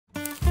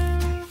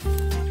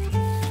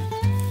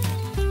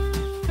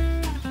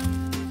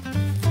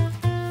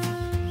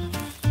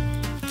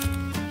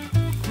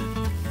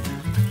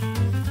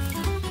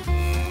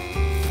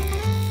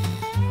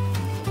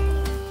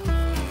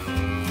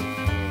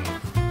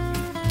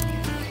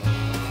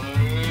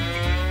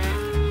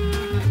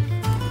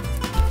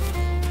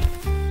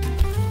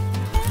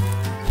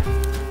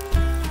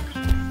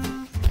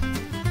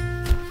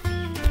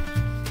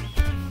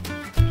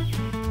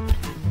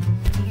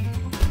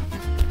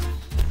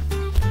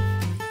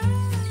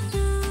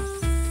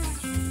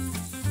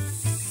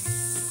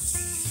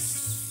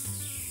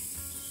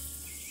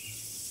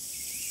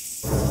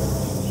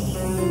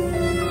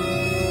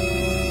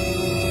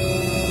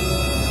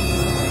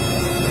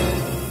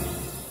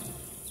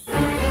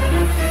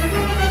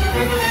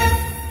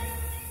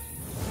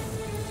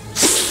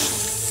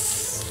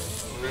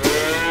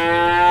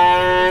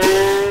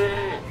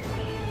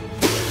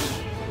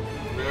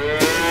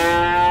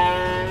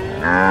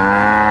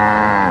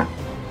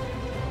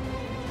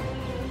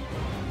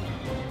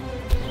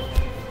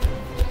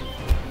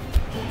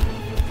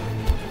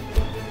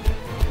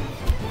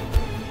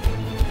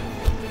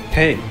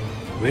Hey,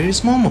 where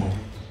is Momo?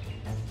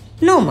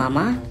 No,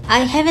 Mama, I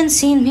haven't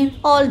seen him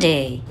all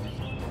day.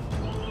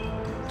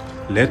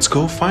 Let's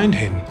go find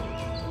him.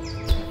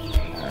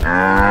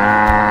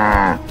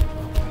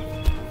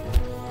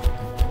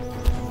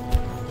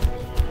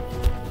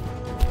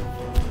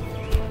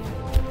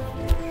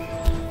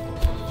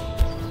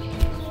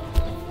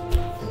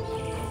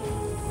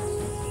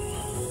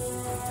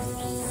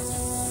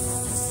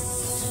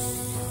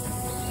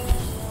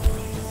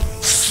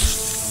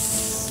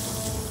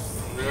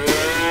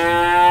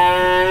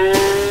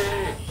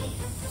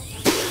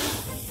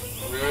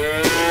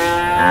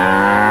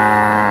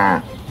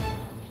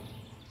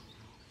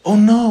 Oh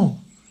no!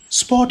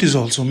 Spot is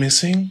also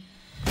missing.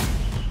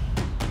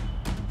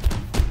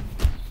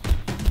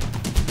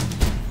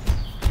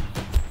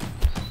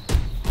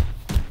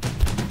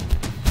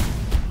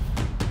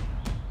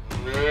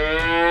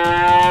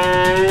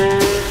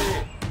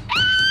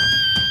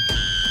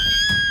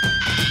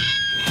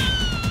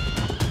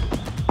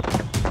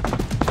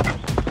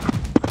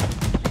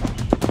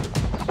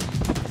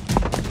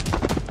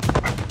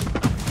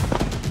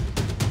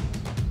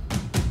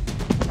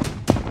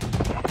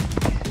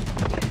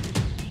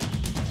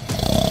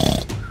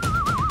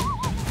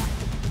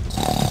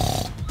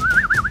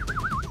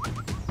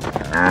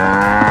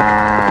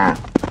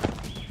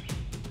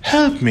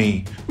 Help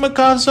me! My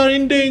cars are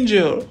in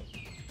danger.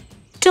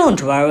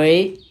 Don't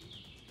worry.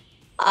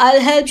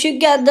 I'll help you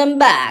get them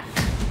back.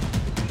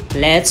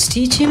 Let's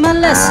teach him a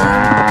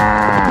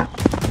lesson.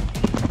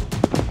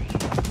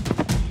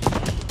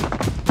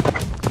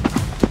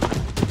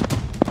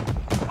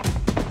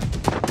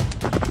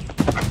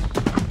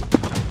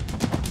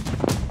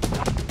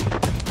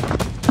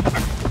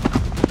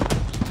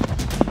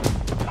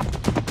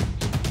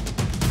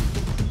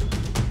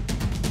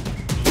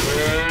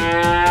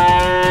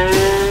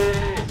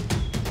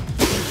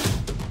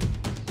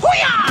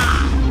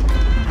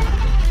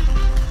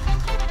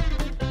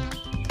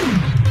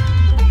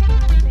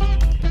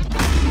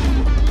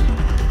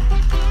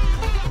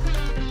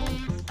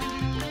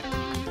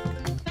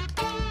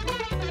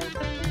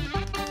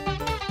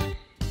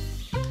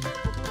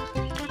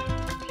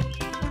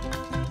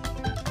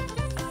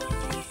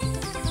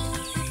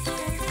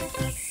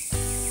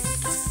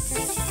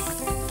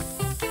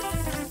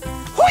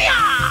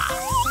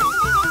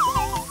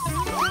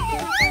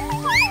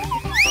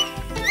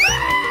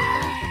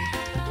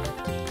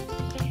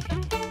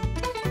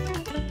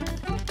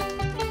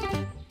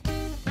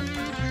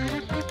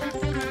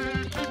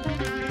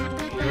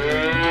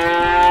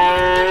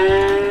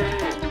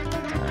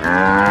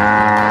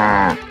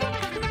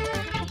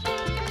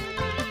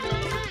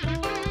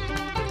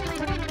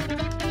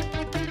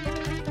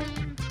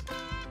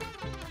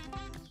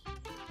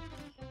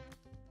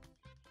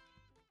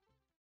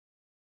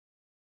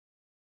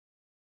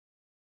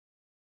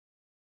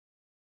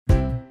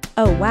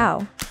 Oh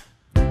wow.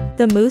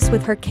 The moose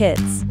with her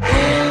kids.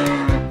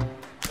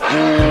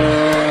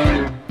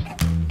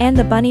 And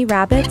the bunny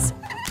rabbits.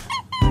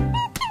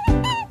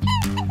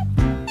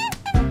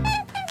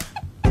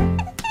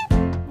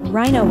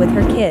 Rhino with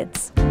her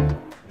kids.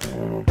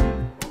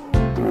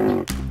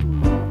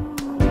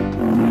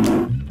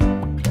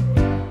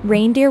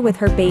 Reindeer with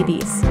her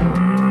babies.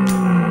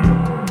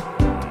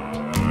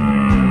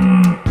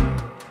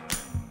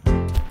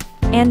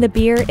 And the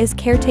bear is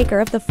caretaker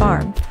of the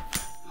farm.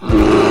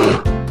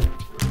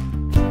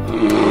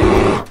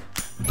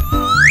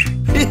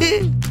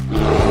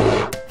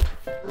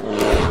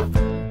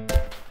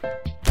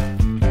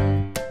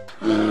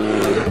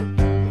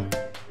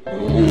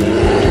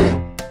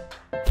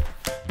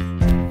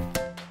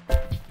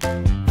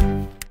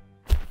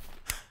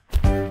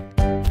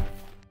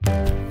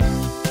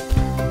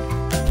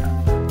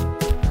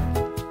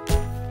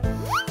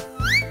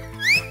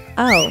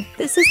 Oh,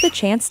 this is the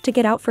chance to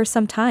get out for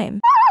some time.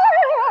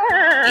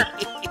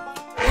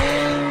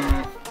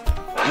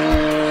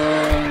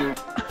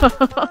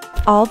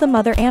 All the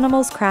mother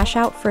animals crash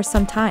out for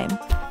some time.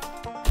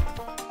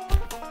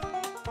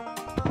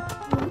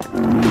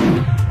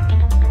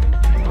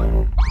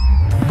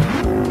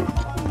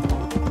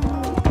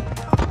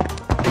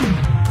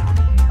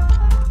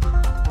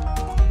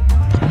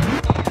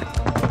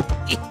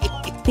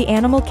 The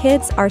animal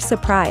kids are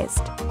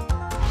surprised.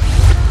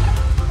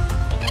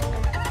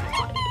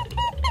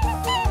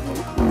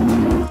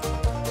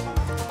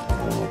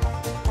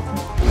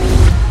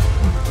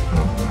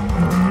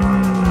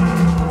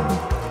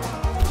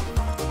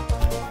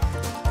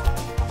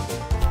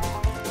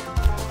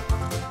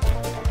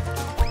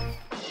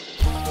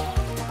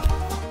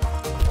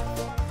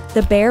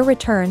 The bear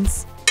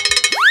returns.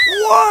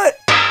 What?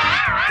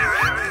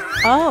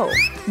 Oh,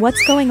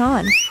 what's going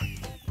on?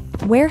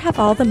 Where have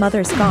all the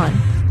mothers gone?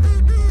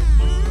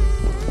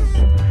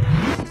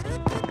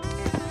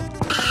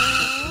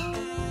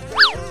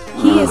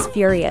 He is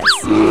furious.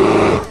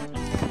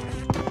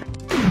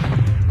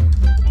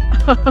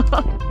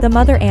 The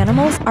mother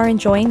animals are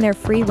enjoying their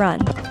free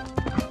run.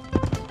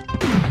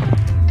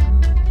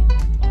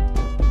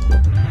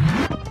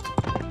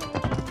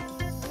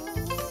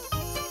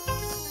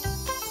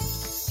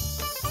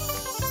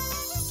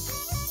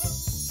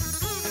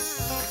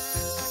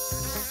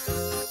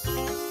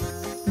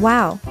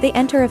 Wow, they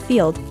enter a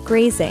field,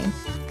 grazing.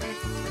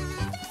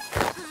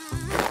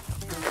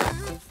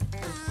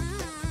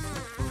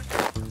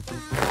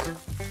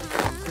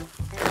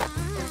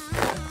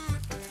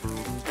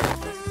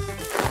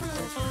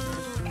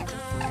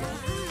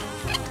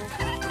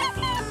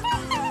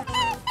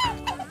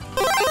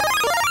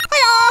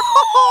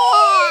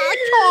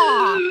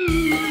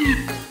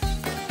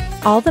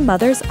 All the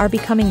mothers are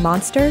becoming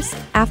monsters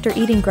after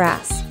eating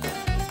grass.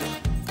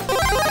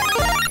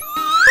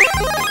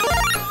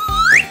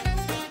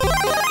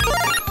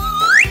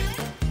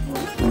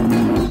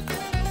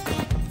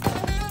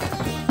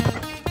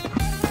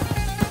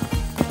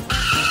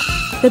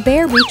 The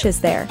bear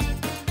reaches there.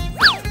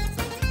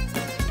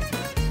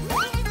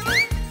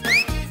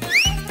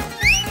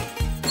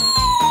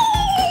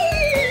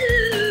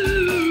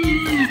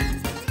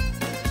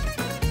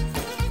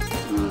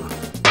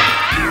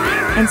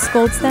 And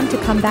scolds them to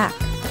come back.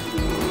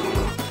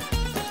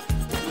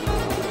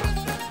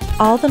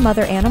 All the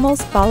mother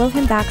animals follow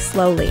him back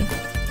slowly.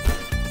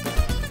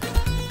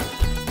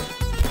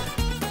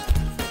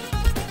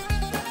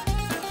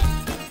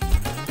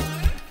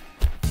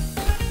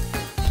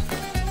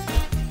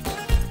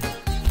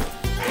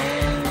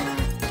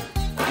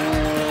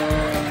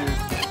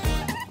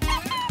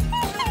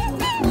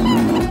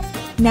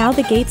 Now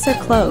the gates are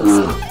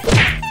closed.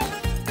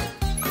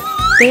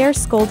 They are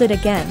scolded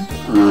again.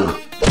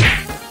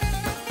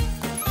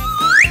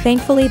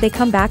 Thankfully, they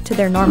come back to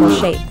their normal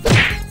shape.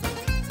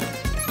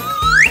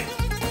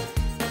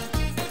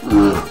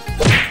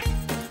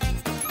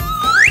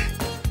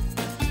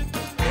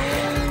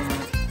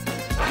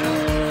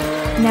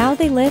 Now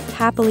they live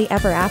happily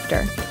ever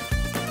after.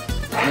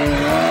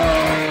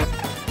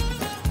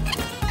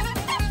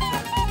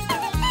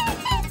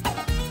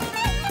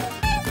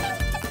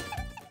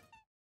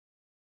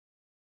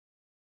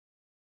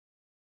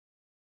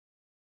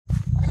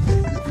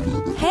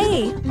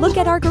 Hey, look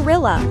at our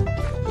gorilla.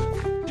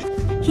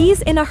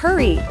 He's in a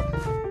hurry.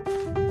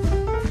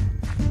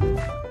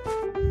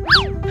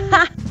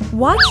 Ha!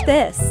 Watch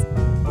this.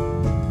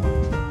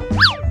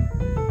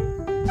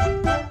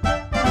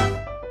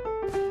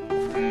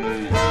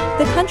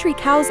 The country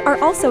cows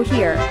are also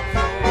here.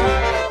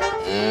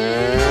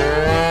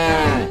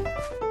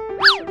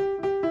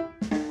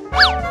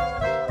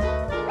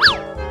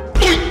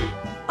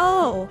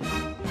 Oh!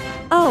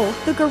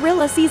 Oh, the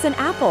gorilla sees an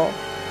apple.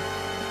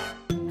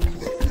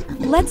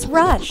 Let's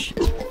rush.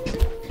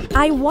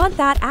 I want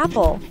that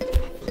apple.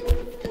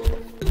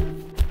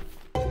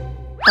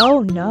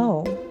 Oh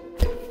no.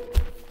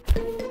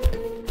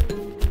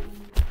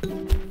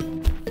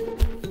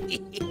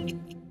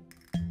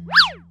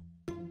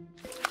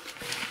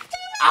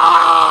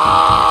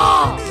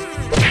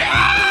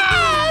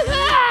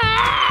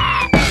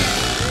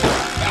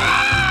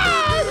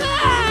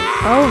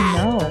 Oh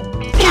no.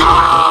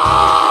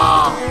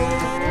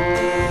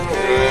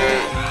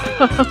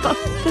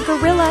 The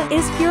gorilla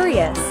is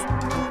furious.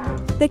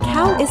 The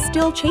cow is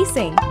still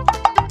chasing.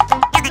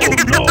 Oh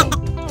no!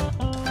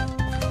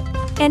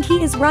 And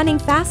he is running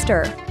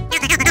faster.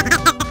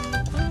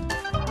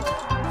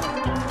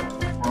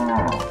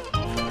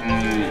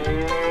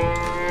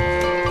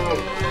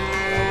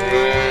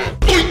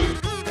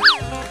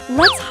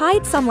 Let's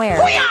hide somewhere.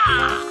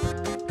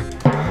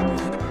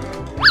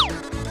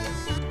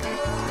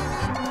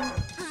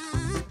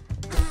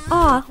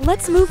 Aw,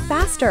 let's move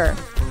faster.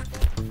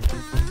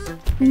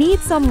 Need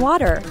some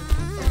water.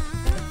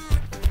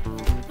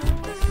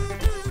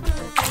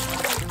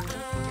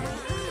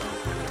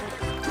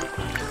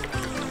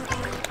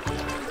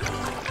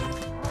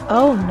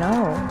 Oh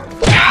no.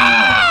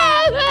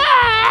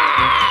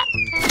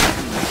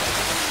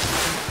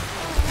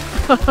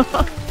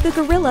 The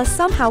gorilla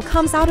somehow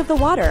comes out of the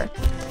water.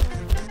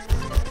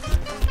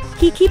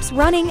 He keeps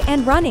running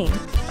and running.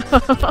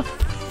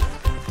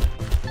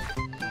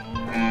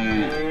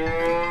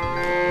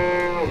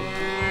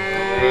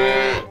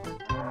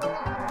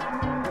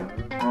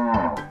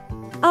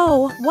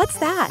 Oh, what's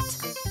that?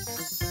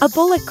 A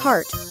bullock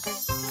cart.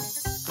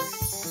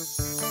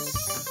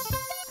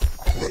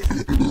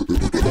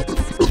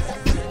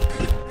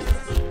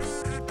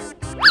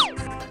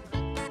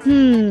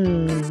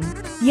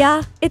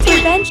 Yeah, it's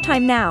revenge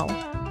time now.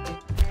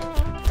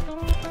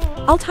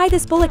 I'll tie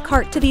this bullock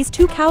cart to these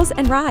two cows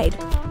and ride.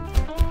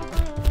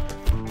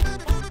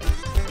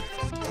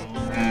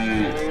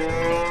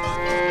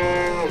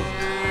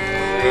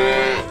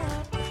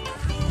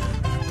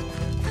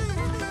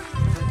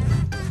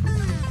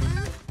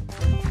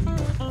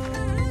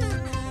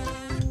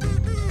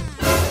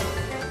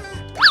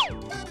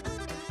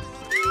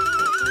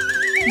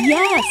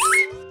 Yes!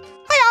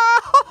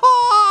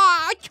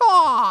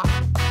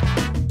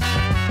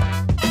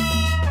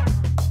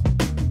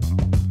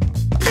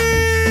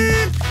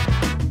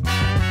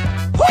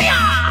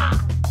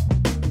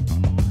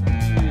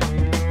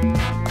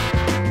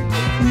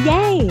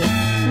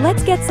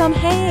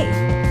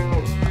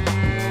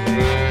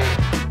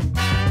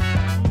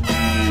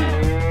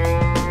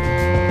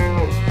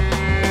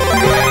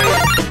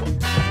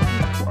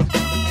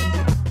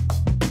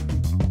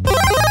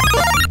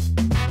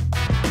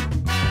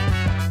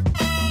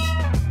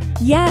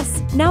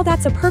 Yes, now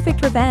that's a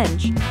perfect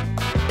revenge.